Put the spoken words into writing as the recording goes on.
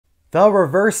The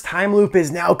reverse time loop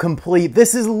is now complete.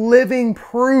 This is living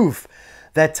proof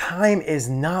that time is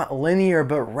not linear,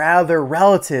 but rather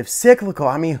relative, cyclical.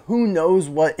 I mean, who knows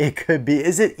what it could be?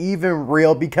 Is it even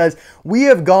real? Because we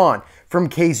have gone from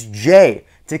case J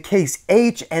to case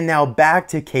H and now back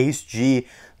to case G.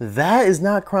 That is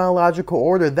not chronological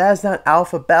order. That is not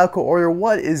alphabetical order.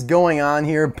 What is going on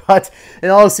here? But in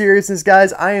all seriousness,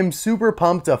 guys, I am super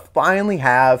pumped to finally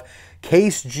have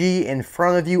case G in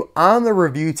front of you on the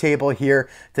review table here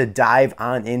to dive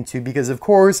on into, because of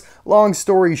course, long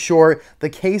story short, the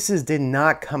cases did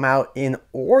not come out in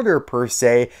order per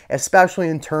se, especially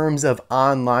in terms of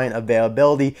online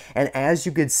availability. And as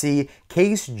you could see,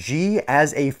 case G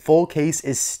as a full case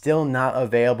is still not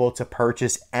available to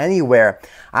purchase anywhere.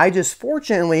 I just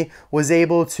fortunately was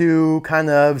able to kind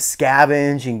of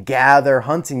scavenge and gather,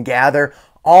 hunt and gather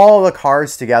all the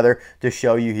cars together to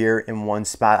show you here in one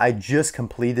spot. I just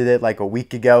completed it like a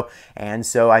week ago, and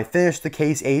so I finished the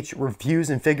case H reviews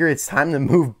and figured it's time to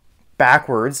move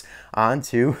backwards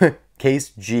onto case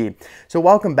G. So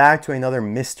welcome back to another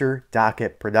Mr.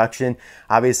 Docket production.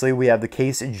 Obviously we have the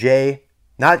case J,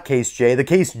 not case J, the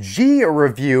case G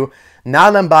review,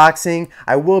 not unboxing.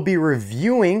 I will be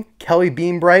reviewing Kelly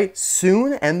Beambright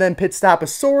soon, and then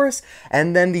Pitstoposaurus,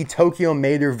 and then the Tokyo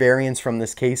Mater variants from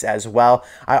this case as well.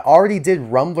 I already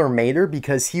did Rumbler Mater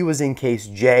because he was in case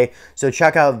J, so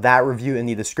check out that review in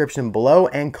the description below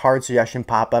and card suggestion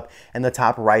pop-up in the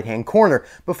top right-hand corner.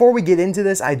 Before we get into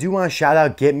this, I do want to shout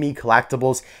out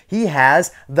GetMeCollecitlbes. He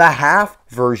has the half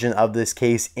version of this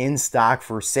case in stock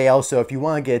for sale, so if you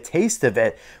want to get a taste of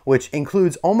it, which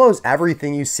includes almost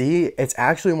everything you see, it's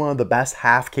actually one of the best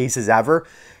half cases ever.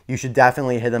 You should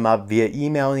definitely hit him up via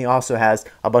email, and he also has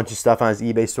a bunch of stuff on his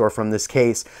eBay store from this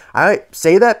case. I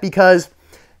say that because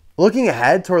looking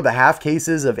ahead toward the half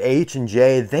cases of H and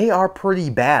J, they are pretty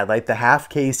bad. Like the half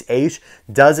case H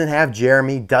doesn't have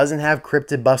Jeremy, doesn't have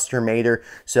Cryptid Buster Mater.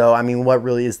 So, I mean, what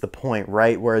really is the point,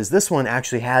 right? Whereas this one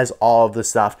actually has all of the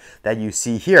stuff that you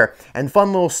see here. And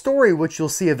fun little story, which you'll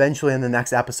see eventually in the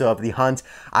next episode of The Hunt,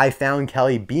 I found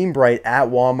Kelly Beambright at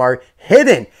Walmart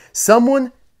hidden.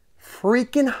 Someone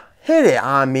freaking hid it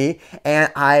on me,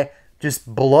 and I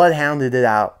just bloodhounded it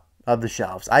out of the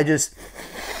shelves. I just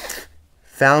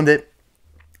found it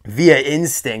via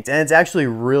instinct, and it's actually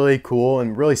really cool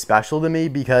and really special to me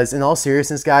because, in all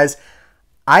seriousness, guys,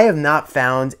 I have not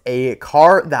found a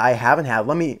car that I haven't had.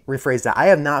 Let me rephrase that. I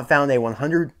have not found a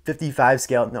 155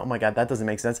 scale. No, oh my God, that doesn't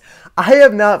make sense. I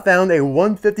have not found a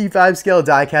 155 scale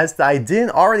diecast that I didn't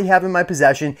already have in my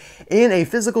possession in a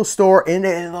physical store in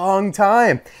a long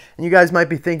time. And you guys might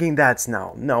be thinking, that's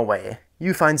no way.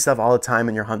 You find stuff all the time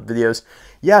in your hunt videos.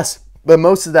 Yes, but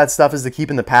most of that stuff is to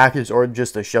keep in the package or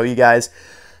just to show you guys,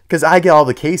 because I get all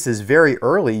the cases very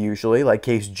early usually. Like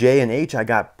case J and H I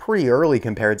got pretty early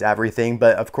compared to everything,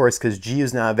 but of course because G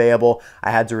is not available,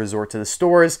 I had to resort to the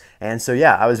stores. And so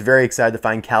yeah, I was very excited to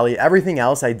find Kelly. Everything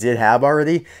else I did have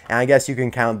already, and I guess you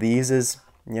can count these as,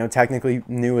 you know, technically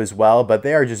new as well, but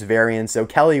they are just variants. So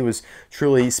Kelly was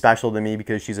truly special to me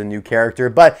because she's a new character,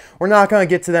 but we're not going to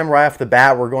get to them right off the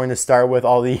bat. We're going to start with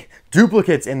all the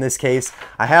duplicates in this case.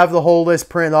 I have the whole list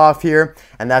printed off here,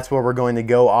 and that's what we're going to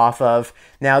go off of.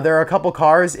 Now, there are a couple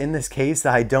cars in this case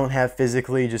that I don't have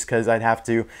physically just because I'd have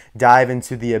to dive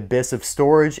into the abyss of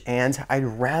storage, and I'd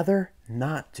rather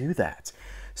not do that.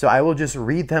 So I will just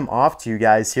read them off to you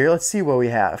guys here. Let's see what we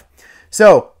have.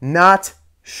 So, not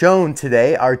shown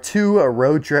today are two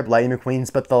Road Trip Lightning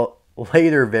McQueens, but the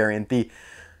later variant, the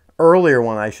earlier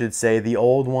one I should say, the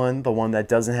old one, the one that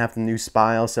doesn't have the new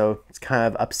spile, so it's kind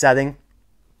of upsetting.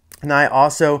 And I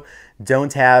also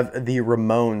don't have the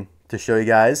Ramone to show you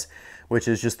guys, which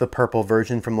is just the purple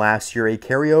version from last year, a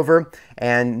carryover,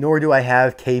 and nor do I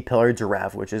have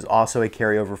Pillar-Durev, which is also a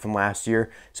carryover from last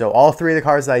year. So all three of the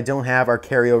cars that I don't have are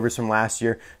carryovers from last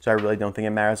year, so I really don't think it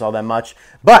matters all that much.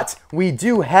 But we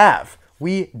do have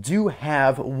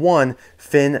one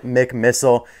Finn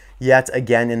McMissile yet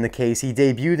again in the case. He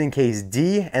debuted in case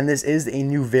D, and this is a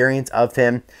new variant of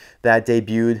him that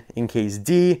debuted in case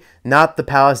D, not the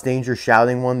Palace Danger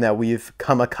Shouting one that we've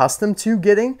come accustomed to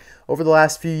getting over the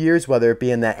last few years, whether it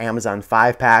be in that Amazon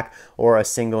 5-pack or a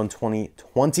single in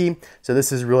 2020. So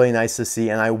this is really nice to see,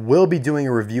 and I will be doing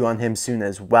a review on him soon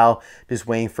as well. Just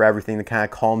waiting for everything to kind of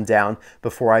calm down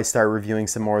before I start reviewing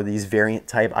some more of these variant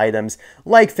type items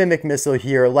like Finn McMissile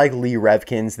here, like Lee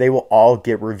Revkins. They will all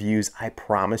get reviews, I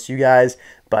promise you guys,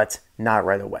 but not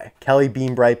right away. Kelly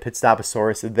Beambright,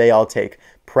 Pitstoposaurus, they all take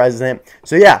precedent.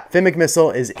 So yeah, Finn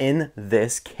McMissile is in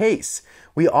this case.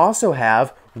 We also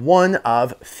have one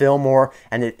of Fillmore,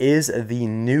 and it is the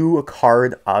new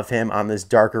card of him on this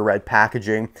darker red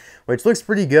packaging, which looks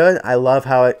pretty good. I love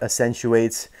how it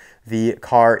accentuates the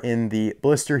car in the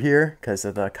blister here because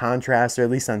of the contrast, or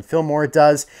at least on Fillmore it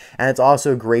does. And it's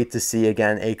also great to see,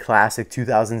 again, a classic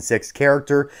 2006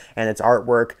 character and its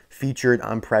artwork featured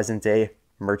on present day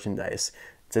merchandise.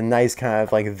 It's a nice kind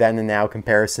of like then and now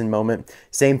comparison moment.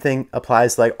 Same thing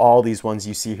applies to like all these ones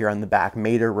you see here on the back.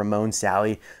 Mater, Ramone,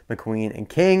 Sally, McQueen, and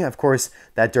King. Of course,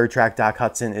 that dirt track Doc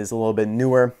Hudson is a little bit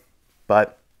newer,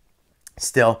 but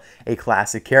still a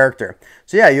classic character.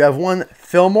 So yeah, you have one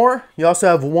Fillmore. You also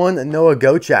have one Noah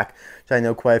Gocek, which I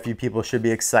know quite a few people should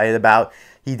be excited about.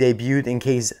 He debuted in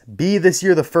case B this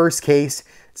year, the first case.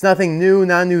 It's nothing new,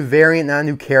 not a new variant, not a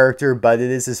new character, but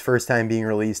it is his first time being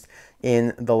released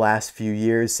in the last few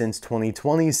years since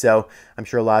 2020. So I'm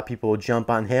sure a lot of people will jump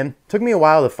on him. Took me a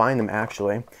while to find him,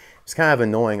 actually. It's kind of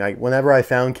annoying. Like whenever I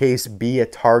found case B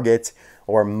at Target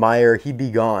or Meyer, he'd be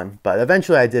gone. But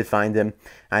eventually I did find him.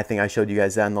 I think I showed you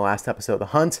guys that in the last episode of The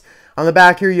Hunt. On the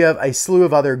back here, you have a slew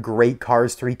of other great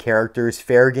Cars 3 characters.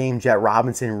 Fair Game, Jet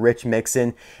Robinson, Rich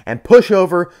Mixon, and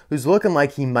Pushover, who's looking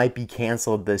like he might be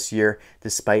canceled this year,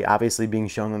 despite obviously being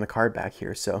shown on the card back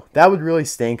here. So that would really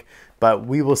stink, but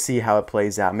we will see how it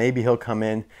plays out. Maybe he'll come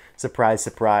in. Surprise,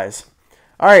 surprise.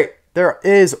 All right, there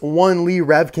is one Lee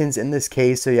Revkins in this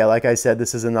case. So yeah, like I said,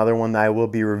 this is another one that I will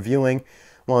be reviewing.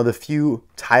 One of the few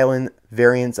Thailand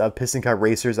variants of Piston Cup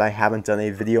racers I haven't done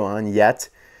a video on yet.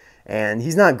 And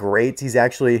he's not great. He's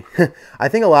actually, I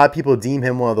think a lot of people deem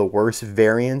him one of the worst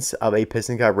variants of a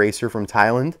Piston Cup racer from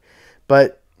Thailand.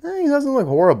 But he doesn't look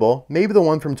horrible. Maybe the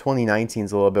one from 2019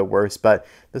 is a little bit worse, but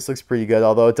this looks pretty good.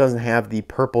 Although it doesn't have the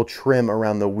purple trim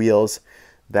around the wheels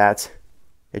that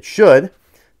it should.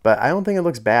 But I don't think it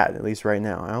looks bad, at least right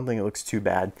now. I don't think it looks too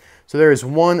bad. So there is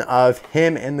one of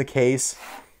him in the case.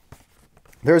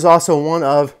 There's also one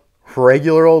of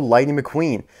regular old Lightning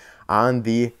McQueen on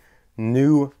the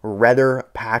new redder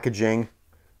packaging.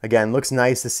 Again, looks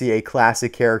nice to see a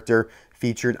classic character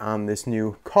featured on this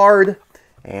new card.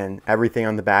 And everything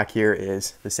on the back here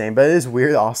is the same. But it is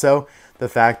weird also, the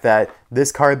fact that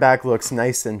this card back looks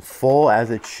nice and full as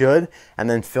it should. And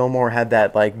then Fillmore had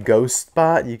that like ghost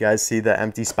spot. You guys see the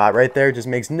empty spot right there. It just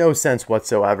makes no sense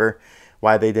whatsoever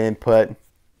why they didn't put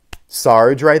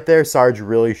Sarge right there. Sarge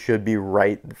really should be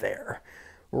right there.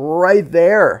 Right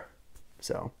there.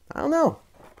 So, I don't know.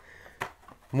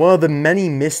 One of the many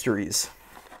mysteries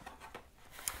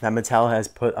that Mattel has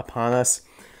put upon us.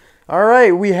 All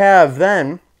right, we have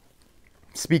then,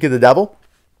 speak of the devil,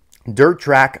 Dirt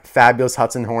Track Fabulous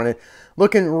Hudson Hornet.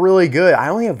 Looking really good. I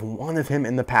only have one of him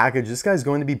in the package. This guy's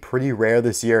going to be pretty rare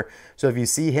this year. So if you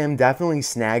see him, definitely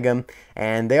snag him.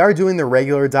 And they are doing the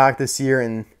regular doc this year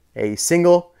in a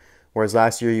single, whereas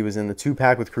last year he was in the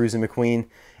 2-pack with Cruz and McQueen.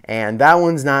 And that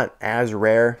one's not as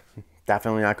rare.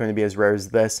 Definitely not going to be as rare as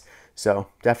this. So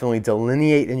definitely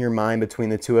delineate in your mind between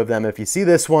the two of them. If you see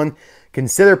this one,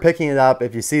 consider picking it up.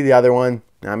 If you see the other one,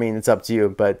 I mean, it's up to you.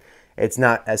 But it's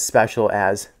not as special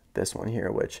as this one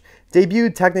here, which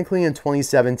debuted technically in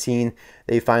 2017.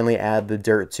 They finally added the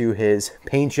dirt to his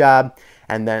paint job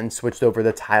and then switched over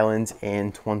to Thailand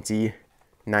in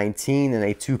 2019 in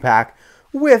a 2-pack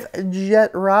with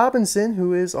Jet Robinson,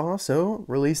 who is also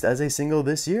released as a single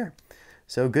this year.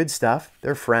 So good stuff.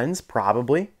 They're friends,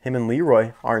 probably. Him and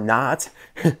Leroy are not,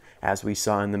 as we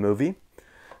saw in the movie.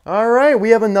 All right,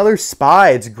 we have another Spy.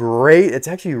 It's great. It's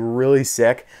actually really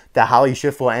sick that Holley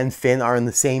Shiftwell and Finn are in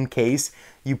the same case.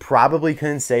 You probably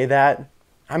couldn't say that.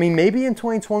 I mean, maybe in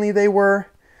 2020 they were,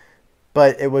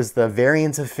 but it was the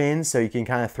variants of Finn, so you can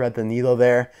kind of thread the needle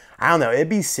there. I don't know. It'd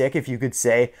be sick if you could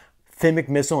say Finn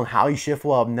McMissile and Holley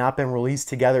Shiftwell have not been released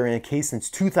together in a case since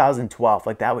 2012.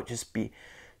 Like, that would just be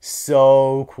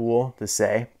so cool to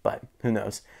say, but who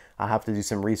knows? I'll have to do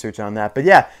some research on that. But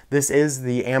yeah, this is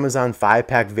the Amazon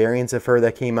 5-pack variants of her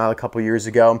that came out a couple years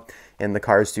ago in the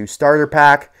Cars 2 starter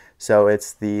pack. So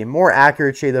it's the more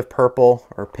accurate shade of purple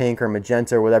or pink or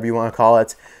magenta or whatever you want to call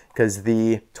it, because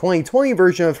the 2020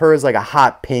 version of her is like a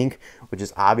hot pink, which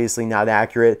is obviously not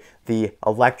accurate. The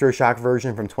Electroshock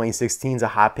version from 2016 is a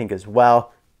hot pink as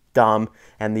well. Dumb.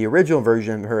 And the original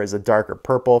version of her is a darker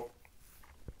purple,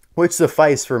 which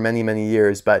sufficed for many, many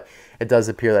years, but it does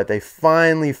appear that they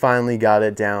finally got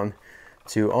it down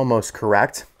to almost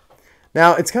correct.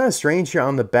 Now, it's kind of strange here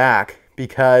on the back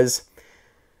because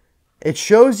it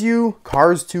shows you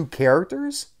Cars 2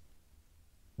 characters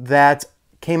that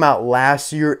came out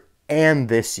last year and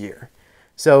this year.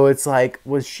 So it's like,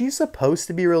 was she supposed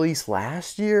to be released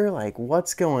last year? Like,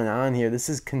 what's going on here? This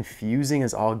is confusing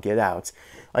as all get out.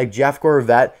 Like, Jeff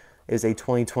Gorvette is a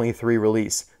 2023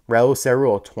 release. Raul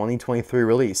Cerul, 2023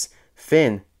 release.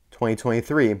 Finn,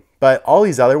 2023. But all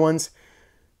these other ones,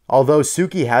 although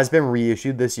Suki has been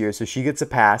reissued this year, so she gets a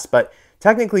pass, but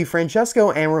technically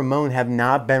Francesco and Ramone have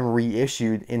not been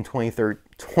reissued in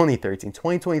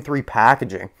 2023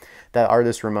 packaging. That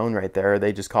artist Ramone right there,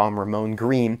 they just call him Ramone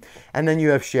Green. And then you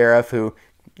have Sheriff, who,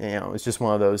 is just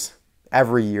one of those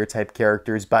every year type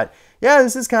characters. But yeah,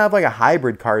 this is kind of like a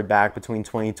hybrid card back between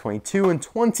 2022 and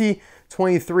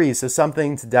 2023. So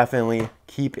something to definitely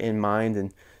keep in mind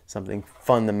and something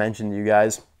fun to mention to you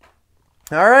guys.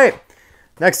 All right,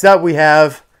 next up we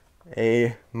have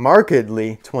a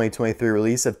markedly 2023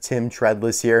 release of Tim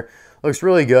Treadless here. Looks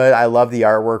really good. I love the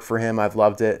artwork for him. I've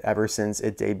loved it ever since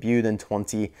it debuted in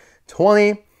 2020.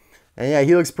 And yeah,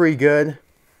 he looks pretty good.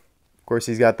 Of course,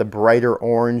 he's got the brighter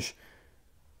orange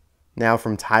now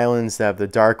from Thailand instead of the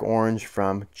dark orange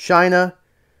from China.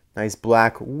 Nice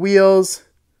black wheels.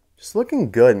 Just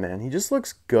looking good, man. He just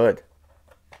looks good.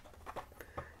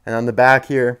 And on the back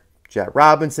here, Jet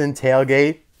Robinson,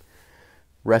 tailgate.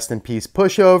 Rest in peace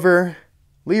pushover.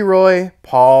 Leroy,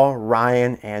 Paul,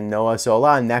 Ryan, and Noah. So a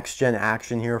lot of next-gen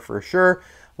action here for sure.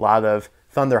 A lot of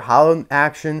Thunder Hollow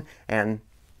action and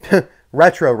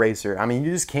retro racer. I mean,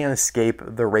 you just can't escape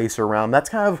the racer realm. That's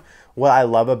kind of what I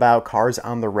love about Cars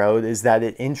on the Road, is that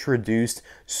it introduced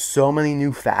so many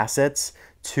new facets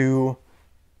to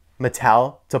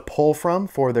Mattel to pull from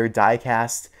for their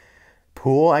diecast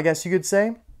pool, I guess you could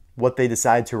say, what they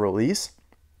decide to release.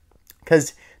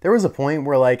 Because there was a point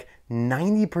where like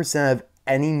 90% of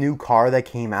any new car that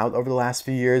came out over the last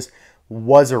few years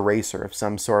was a racer of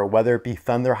some sort, whether it be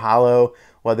Thunder Hollow,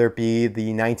 whether it be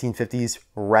the 1950s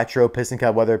retro piston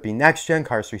cup, whether it be next gen,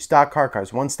 Cars 3 stock car,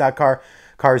 Cars 1 stock car,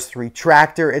 Cars 3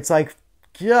 tractor. It's like,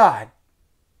 God,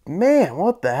 man,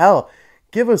 what the hell?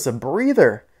 Give us a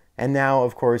breather. And now,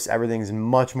 of course, everything's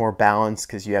much more balanced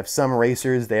because you have some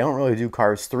racers. They don't really do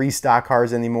Cars 3 stock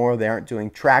cars anymore. They aren't doing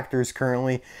tractors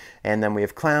currently. And then we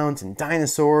have clowns and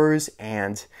dinosaurs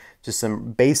and just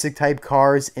some basic type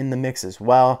cars in the mix as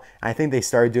well. I think they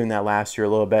started doing that last year a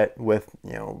little bit with,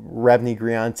 Revny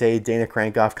Griante, Dana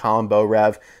Crankoff, Colin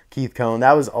Borev, Keith Cohn.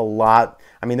 That was a lot.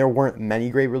 I mean, there weren't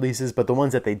many great releases, but the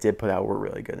ones that they did put out were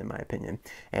really good in my opinion.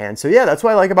 And so yeah, that's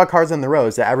what I like about Cars on the Road,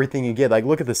 is that everything you get, like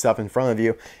look at the stuff in front of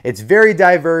you. It's very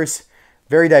diverse,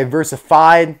 very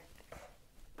diversified,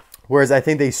 whereas I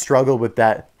think they struggled with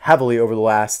that heavily over the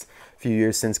last few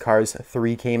years since Cars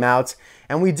 3 came out.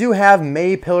 And we do have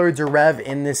May Pillar-Durev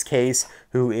in this case,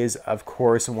 who is, of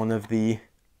course, one of the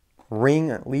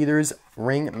ring leaders,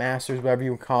 ring masters, whatever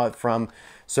you call it, from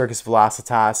Circus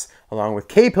Velocitas, along with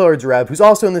K Pillar-Durev, who's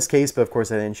also in this case, but of course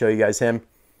I didn't show you guys him,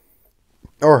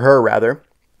 or her rather.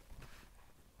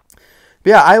 But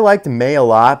yeah, I liked May a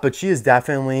lot, but she is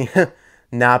definitely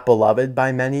not beloved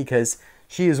by many because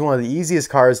she is one of the easiest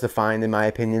cars to find, in my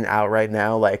opinion, out right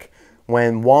now. Like,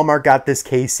 when Walmart got this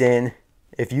case in,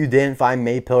 if you didn't find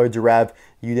May Pillar-Durev,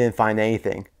 you didn't find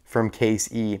anything from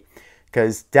Case E.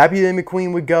 Because Deputy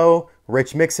McQueen would go,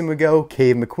 Rich Mixon would go,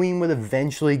 Cave McQueen would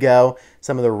eventually go,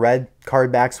 some of the red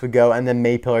card backs would go, and then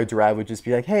May Pillar-Durev would just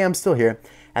be like, hey, I'm still here.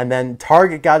 And then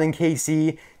Target got in Case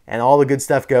E, and all the good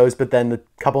stuff goes, but then the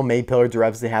couple May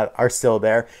Pillar-Durevs they had are still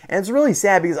there. And it's really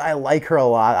sad because I like her a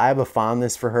lot. I have a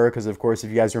fondness for her because, of course, if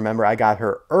you guys remember, I got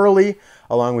her early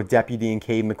along with Deputy and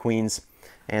Cave McQueen's.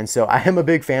 And so I am a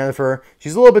big fan of her.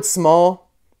 She's a little bit small,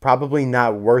 probably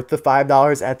not worth the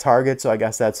 $5 at Target, so I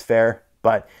guess that's fair.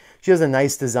 But she has a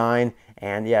nice design,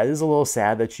 and yeah, it is a little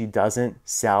sad that she doesn't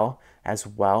sell as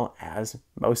well as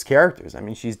most characters. I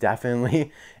mean, she's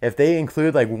definitely, if they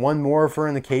include like one more of her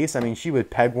in the case, I mean, she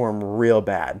would pegworm real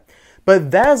bad.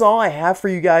 But that is all I have for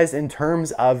you guys in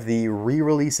terms of the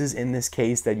re-releases in this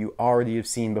case that you already have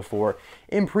seen before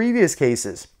in previous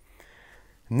cases.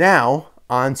 Now,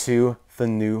 on to the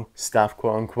new stuff,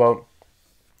 quote unquote.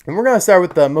 And we're going to start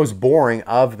with the most boring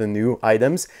of the new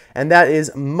items, and that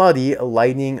is Muddy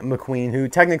Lightning McQueen, who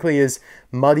technically is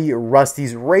Muddy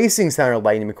Rusty's Racing Center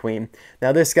Lightning McQueen.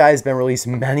 Now, this guy has been released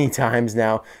many times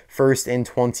now, first in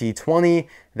 2020,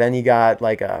 then he got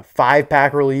like a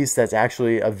 5-pack release that's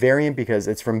actually a variant because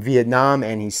it's from Vietnam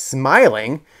and he's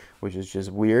smiling, which is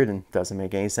just weird and doesn't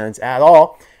make any sense at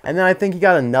all. And then I think he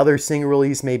got another single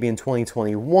release maybe in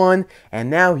 2021, and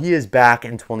now he is back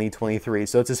in 2023.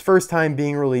 So it's his first time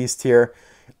being released here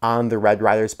on the Red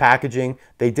Riders packaging.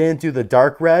 They didn't do the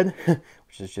dark red,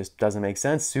 which just doesn't make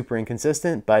sense, super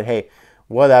inconsistent, but hey,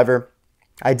 whatever.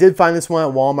 I did find this one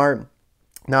at Walmart,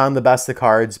 not on the best of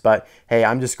cards, but hey,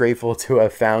 I'm just grateful to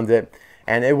have found it.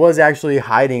 And it was actually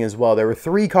hiding as well. There were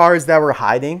 3 cards that were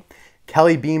hiding: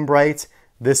 Kelly Beambright,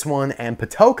 this one, and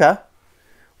Patokaa,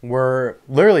 were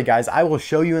literally, guys, I will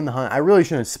show you in the hunt. I really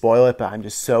shouldn't spoil it, but I'm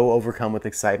just so overcome with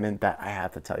excitement that I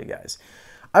have to tell you guys.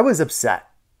 I was upset.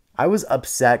 I was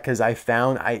upset because I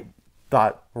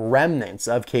thought remnants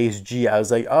of Case G. I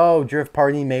was like, oh, Drift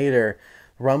Party Mater,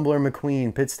 Rumbler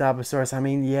McQueen, Pitstoposaurus. I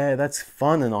mean, yeah, that's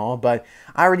fun and all, but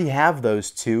I already have those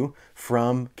two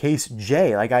from Case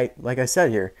J. Like I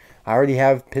said here, I already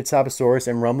have Pitstoposaurus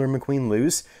and Rumbler McQueen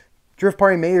loose. Drift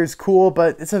Party Mater is cool,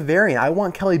 but it's a variant. I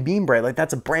want Kelly Beambright. Like,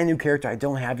 that's a brand new character I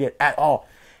don't have yet at all.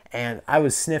 And I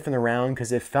was sniffing around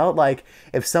because it felt like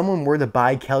if someone were to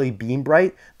buy Kelly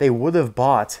Beambright, they would have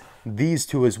bought these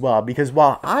two as well. Because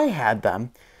while I had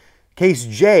them, Case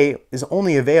J is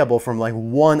only available from like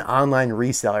one online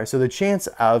reseller. So the chance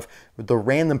of the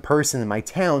random person in my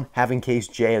town having Case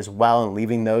J as well and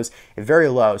leaving those is very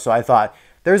low. So I thought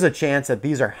there's a chance that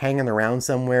these are hanging around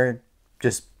somewhere,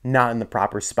 just not in the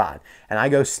proper spot. And I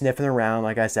go sniffing around,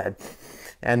 like I said,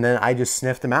 and then I just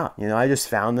sniffed them out. You know, I just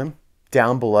found them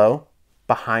down below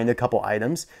behind a couple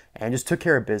items and just took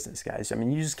care of business, guys. I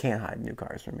mean, you just can't hide new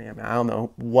cars from me. I mean, I don't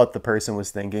know what the person was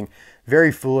thinking.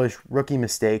 Very foolish, rookie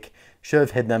mistake. Should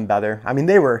have hid them better. I mean,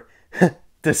 they were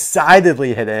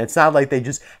decidedly hidden. It's not like they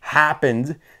just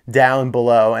happened down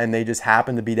below and they just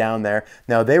happened to be down there.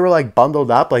 No, they were like bundled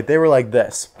up. Like they were like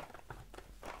this.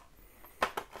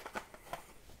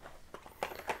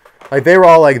 Like they were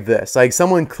all like this. Like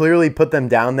someone clearly put them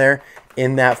down there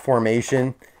in that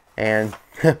formation. And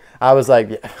I was like,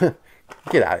 yeah,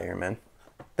 get out of here, man.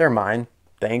 They're mine.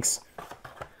 Thanks.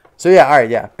 So yeah, all right,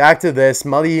 yeah. Back to this.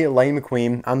 Muddy Lane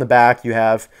McQueen. On the back, you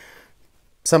have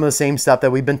some of the same stuff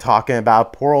that we've been talking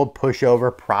about. Poor old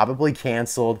pushover, probably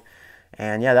canceled.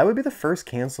 And yeah, that would be the first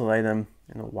canceled item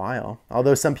in a while.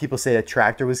 Although some people say that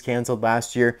Tractor was canceled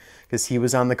last year because he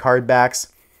was on the card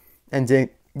backs and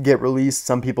didn't get released.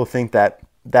 Some people think that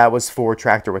that was for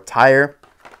Tractor with Tire.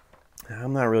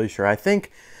 I'm not really sure. I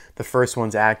think the first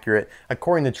one's accurate.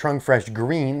 According to Trunk Fresh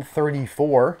Green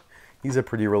 34, he's a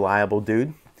pretty reliable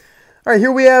dude. All right,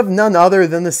 here we have none other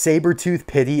than the Saber-Tooth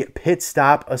Pity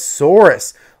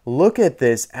Pitstoposaurus. Look at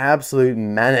this absolute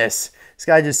menace. This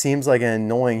guy just seems like an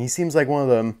annoying. He seems like one of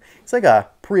them. He's like a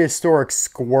prehistoric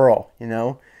squirrel, you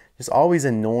know? Just always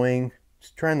annoying.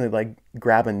 Just trying to like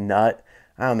grab a nut.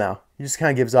 I don't know. He just kind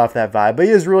of gives off that vibe. But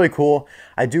he is really cool.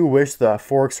 I do wish the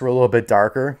forks were a little bit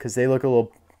darker because they look a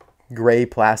little gray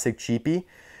plastic cheapy.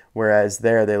 Whereas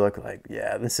there they look like,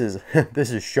 yeah, this is this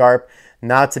is sharp,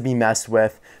 not to be messed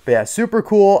with. But yeah, super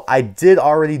cool. I did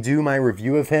already do my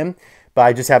review of him, but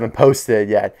I just haven't posted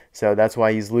it yet. So that's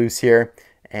why he's loose here.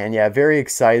 And yeah, very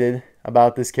excited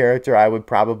about this character. I would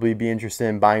probably be interested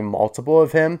in buying multiple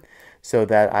of him so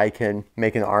that I can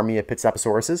make an army of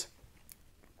Pitstoposauruses.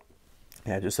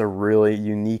 Yeah, just a really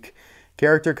unique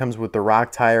character. Comes with the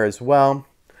rock tire as well.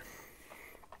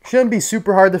 Shouldn't be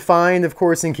super hard to find, of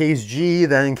course, in Case G,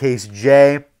 then in Case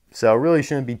J. So really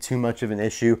shouldn't be too much of an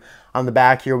issue. On the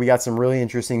back here, we got some really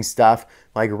interesting stuff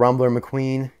like Rumbler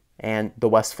McQueen and the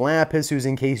West Philanthropist, who's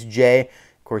in Case J.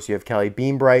 Of course, you have Kelly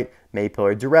Beambright,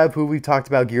 Pillar-Durev, who we've talked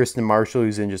about, Gearston Marshall,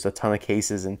 who's in just a ton of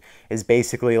cases and is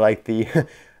basically like the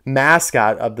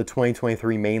mascot of the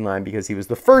 2023 mainline because he was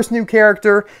the first new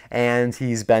character and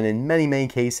he's been in many, many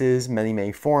cases, many,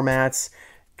 many formats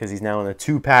because he's now in a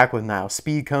 2-pack with Nile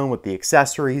Speed Cone with the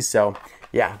accessories. So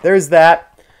yeah, there's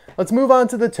that. Let's move on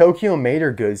to the Tokyo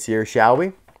Mater goods here, shall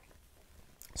we?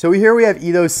 So here we have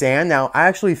ItoSan. Now, I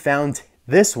actually found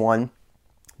this one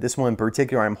in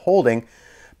particular I'm holding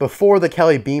before the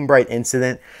Kelly Beambright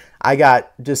incident. I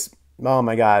got just, oh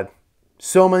my God,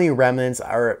 so many remnants,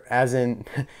 or as in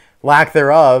lack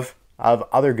thereof, of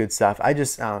other good stuff. I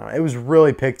don't know. It was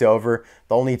really picked over.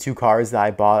 The only two cars that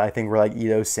I bought, I think, were like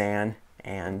ItoSan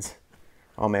and,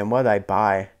 oh man, what did I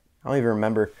buy? I don't even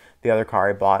remember the other car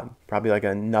I bought. Probably like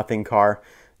a nothing car.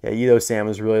 Yeah, ItoSan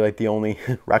was really like the only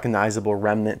recognizable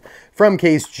remnant from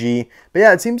Case G. But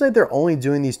yeah, it seems like they're only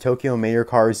doing these Tokyo Mater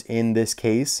cars in this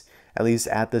case, at least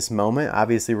at this moment.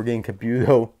 Obviously, we're getting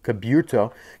Kabuto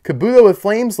with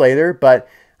flames later, but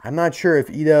I'm not sure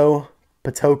if Ito,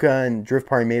 Patokaa, and Drift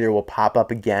Party Mater will pop up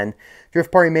again.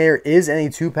 Drift Party Mater is in a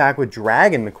 2-pack with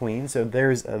Dragon McQueen, so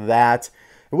there's that.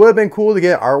 It would have been cool to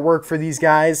get artwork for these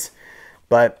guys,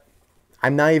 but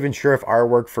I'm not even sure if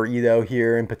artwork for Ito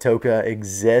here in Patokaa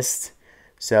exists.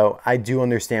 So I do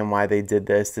understand why they did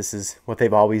this. This is what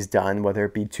they've always done, whether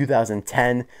it be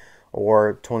 2010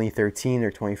 or 2013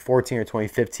 or 2014 or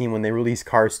 2015 when they release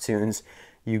Cars Toons.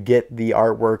 You get the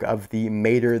artwork of the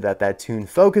Mater that tune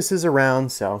focuses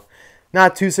around. So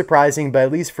not too surprising, but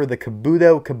at least for the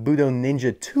Kabuto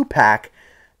Ninja 2-pack,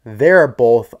 there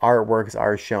both artworks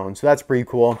are shown. So that's pretty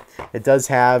cool. It does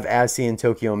have As Seen in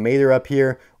Tokyo Mater up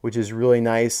here, which is really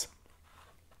nice.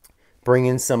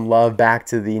 Bringing some love back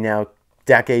to the now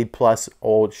decade plus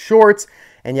old shorts.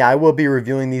 And yeah, I will be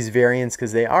reviewing these variants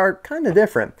because they are kind of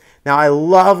different. Now, I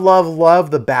love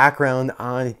the background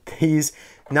on these.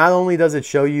 Not only does it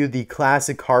show you the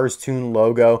classic Cars Toon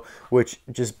logo, which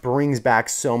just brings back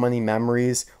so many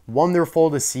memories.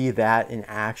 Wonderful to see that in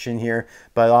action here,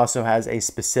 but it also has a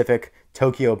specific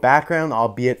Tokyo background,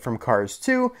 albeit from Cars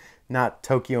 2. Not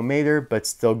Tokyo Mater, but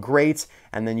still great.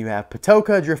 And then you have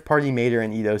Patokaa, Drift Party Mater,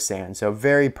 and ItoSan. So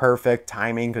very perfect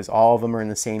timing because all of them are in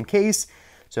the same case.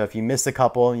 So if you miss a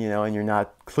couple, you know, and you're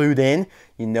not clued in,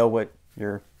 you know what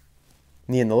you're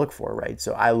needing to look for, right?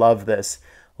 So I love this.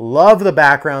 Love the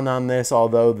background on this,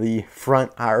 although the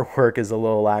front artwork is a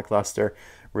little lackluster.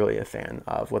 Really a fan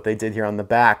of what they did here on the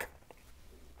back.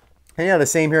 And yeah, the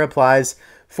same here applies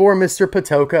for Mr.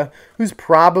 Patokaa, who's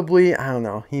probably, I don't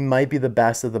know, he might be the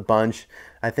best of the bunch.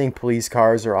 I think police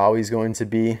cars are always going to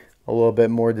be a little bit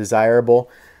more desirable.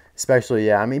 Especially,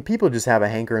 yeah, I mean, people just have a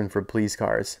hankering for police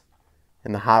cars.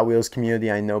 In the Hot Wheels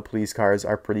community, I know police cars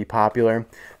are pretty popular.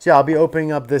 So yeah, I'll be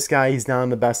opening up this guy. He's not on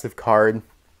the best of card.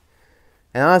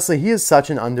 And honestly, he is such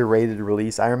an underrated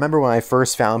release. I remember when I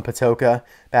first found Patokaa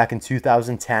back in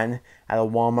 2010 at a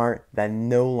Walmart that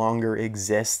no longer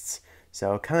exists.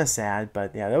 So kind of sad,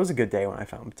 but yeah, that was a good day when I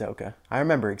found Patokaa. I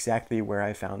remember exactly where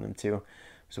I found him too. It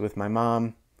was with my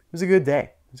mom. It was a good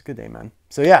day. It was a good day, man.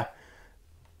 So yeah,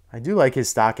 I do like his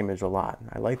stock image a lot.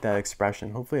 I like that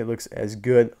expression. Hopefully it looks as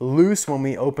good loose when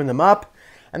we open them up.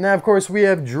 And then of course we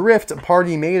have Drift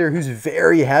Party Mater, who's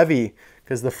very heavy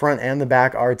because the front and the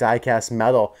back are die-cast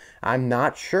metal. I'm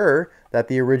not sure that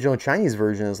the original Chinese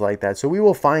version is like that. So we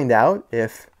will find out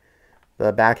if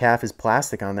the back half is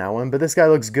plastic on that one. But this guy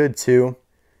looks good too.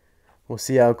 We'll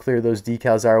see how clear those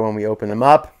decals are when we open them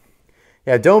up.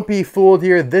 Yeah, don't be fooled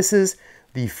here. This is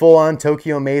the full-on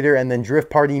Tokyo Mater and then Drift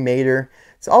Party Mater.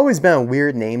 It's always been a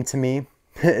weird name to me.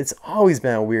 It's always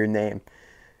been a weird name.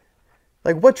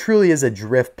 Like, what truly is a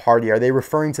drift party? Are they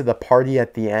referring to the party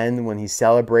at the end when he's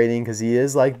celebrating? Because he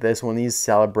is like this when he's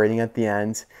celebrating at the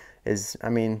end. I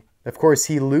mean, of course,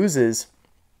 he loses.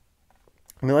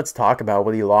 I mean, let's talk about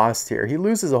what he lost here. He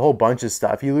loses a whole bunch of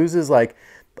stuff. He loses, like,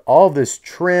 all of this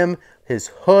trim,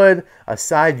 his hood, a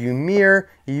side view mirror.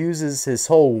 He uses his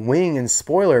whole wing and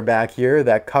spoiler back here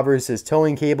that covers his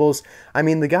towing cables. I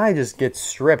mean, the guy just gets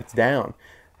stripped down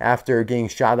after getting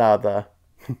shot out of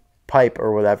the pipe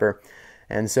or whatever.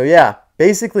 And so, yeah,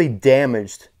 basically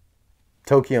damaged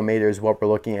Tokyo Mater is what we're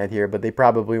looking at here, but they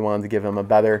probably wanted to give him a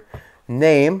better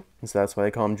name, and so that's why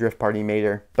they call him Drift Party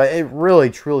Mater. But it really,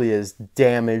 truly is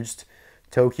damaged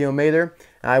Tokyo Mater.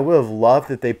 And I would have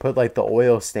loved if they put, like, the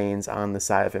oil stains on the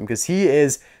side of him, because he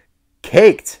is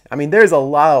caked. I mean, there's a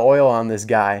lot of oil on this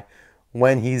guy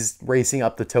when he's racing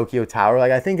up the Tokyo Tower.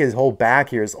 Like, I think his whole back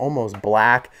here is almost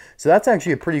black. So that's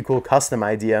actually a pretty cool custom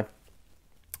idea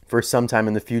for sometime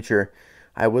in the future.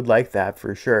 I would like that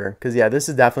for sure. Because, yeah, this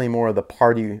is definitely more of the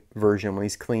party version when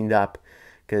he's cleaned up.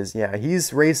 Because, yeah,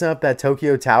 he's racing up that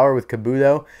Tokyo Tower with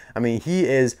Kabuto. I mean, he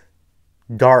is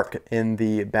dark in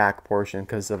the back portion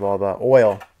because of all the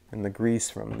oil and the grease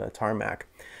from the tarmac.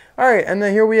 All right, and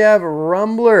then here we have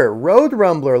Rumbler, Road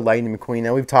Rumbler Lightning McQueen.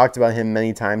 Now, we've talked about him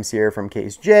many times here from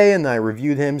Case J, and I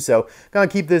reviewed him, so I'm going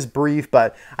to keep this brief,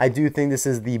 but I do think this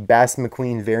is the best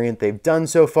McQueen variant they've done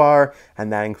so far,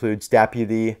 and that includes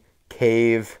Deputy,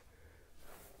 Cave,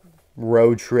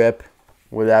 Road Trip,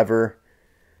 whatever.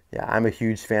 Yeah, I'm a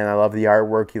huge fan. I love the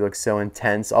artwork. He looks so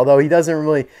intense. Although he doesn't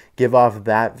really give off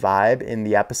that vibe in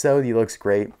the episode. He looks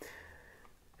great.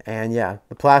 And yeah,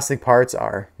 the plastic parts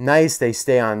are nice. They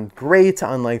stay on great,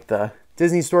 unlike the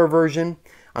Disney Store version.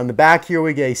 On the back here,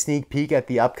 we get a sneak peek at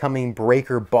the upcoming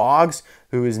Breaker Boggs,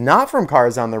 who is not from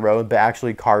Cars on the Road, but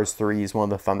actually Cars 3. He's one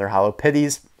of the Thunder Hollow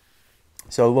Pitties.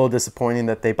 So a little disappointing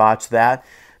that they botched that.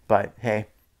 But hey,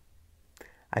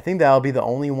 I think that'll be the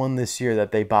only one this year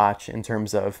that they botch in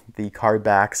terms of the card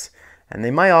backs. And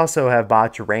they might also have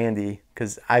botched Randy,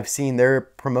 because I've seen their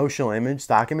promotional image,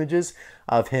 stock images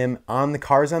of him on the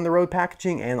Cars on the Road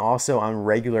packaging and also on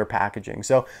regular packaging.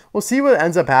 So we'll see what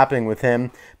ends up happening with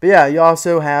him. But yeah, you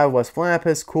also have West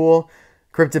Flampus, cool.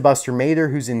 Cryptid Buster Mater,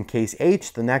 who's in case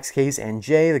H, the next case, and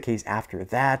J, the case after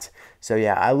that. So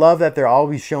yeah, I love that they're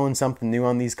always showing something new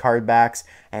on these card backs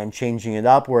and changing it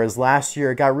up, whereas last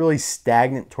year it got really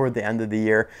stagnant toward the end of the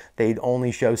year. They'd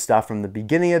only show stuff from the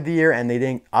beginning of the year and they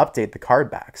didn't update the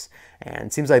card backs. And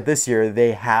it seems like this year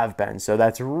they have been, so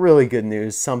that's really good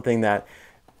news, something that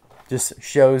just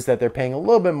shows that they're paying a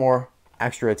little bit more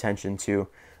extra attention to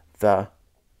the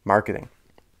marketing.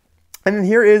 And then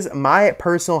here is my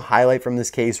personal highlight from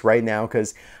this case right now,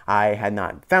 because I had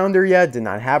not found her yet, did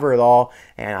not have her at all,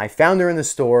 and I found her in the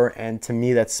store, and to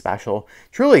me that's special.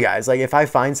 Truly, guys, like if I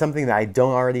find something that I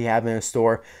don't already have in a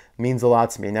store, it means a lot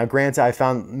to me. Now granted, I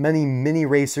found many mini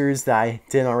racers that I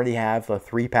didn't already have, the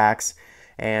 3-packs,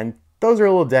 and those are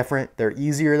a little different. They're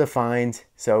easier to find,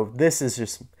 so this is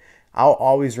just, I'll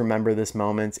always remember this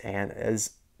moment, and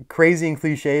as crazy and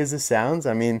cliche as this sounds,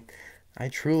 I mean, I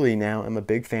truly now am a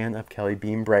big fan of Kelly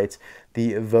Beambright,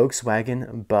 the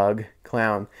Volkswagen Bug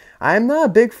Clown. I'm not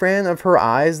a big fan of her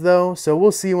eyes though, so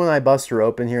we'll see when I bust her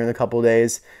open here in a couple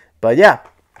days. But yeah,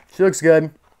 she looks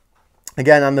good.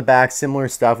 Again, on the back, similar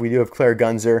stuff. We do have Claire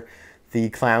Gunzer, the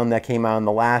clown that came out in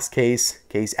the last case,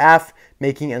 case F,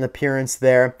 making an appearance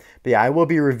there. But yeah, I will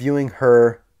be reviewing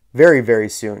her very, very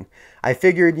soon. I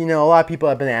figured, you know, a lot of people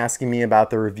have been asking me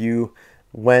about the review.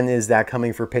 When is that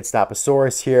coming for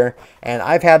Pitstoposaurus here? And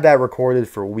I've had that recorded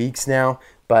for weeks now,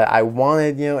 but I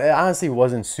wanted, you know, it honestly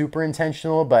wasn't super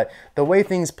intentional, but the way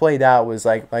things played out was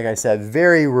like I said,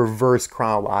 very reverse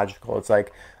chronological. It's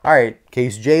like, all right,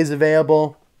 case J is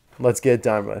available, let's get it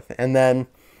done with. And then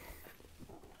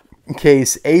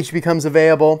case H becomes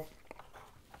available,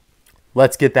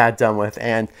 let's get that done with.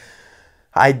 And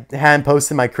I hadn't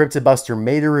posted my Cryptid Buster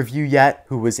Mater review yet,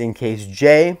 who was in case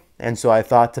J. And so I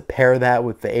thought to pair that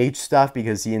with the H stuff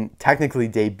because he technically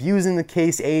debuts in the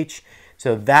case H.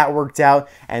 So that worked out.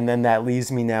 And then that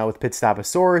leaves me now with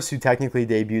Pitstoposaurus, who technically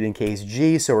debuted in case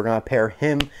G. So we're going to pair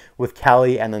him with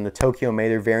Kelly and then the Tokyo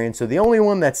Mater variant. So the only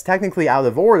one that's technically out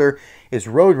of order is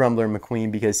Road Rumbler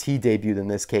McQueen because he debuted in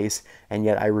this case. And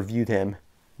yet I reviewed him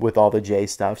with all the J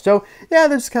stuff. So yeah,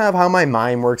 that's kind of how my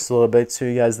mind works a little bit, so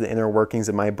you guys the inner workings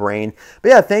of my brain. But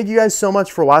yeah, thank you guys so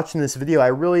much for watching this video. I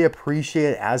really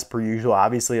appreciate it as per usual.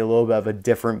 Obviously a little bit of a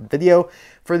different video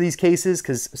for these cases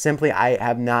because simply I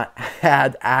have not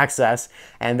had access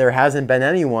and there hasn't been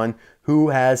anyone who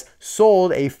has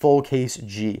sold a full case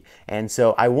G. And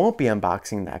so I won't be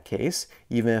unboxing that case,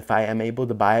 even if I am able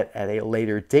to buy it at a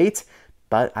later date,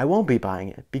 but I won't be buying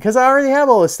it because I already have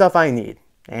all the stuff I need.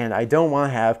 And I don't want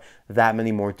to have that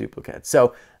many more duplicates.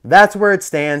 So that's where it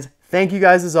stands. Thank you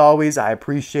guys as always. I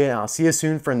appreciate it. And I'll see you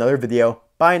soon for another video.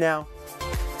 Bye now.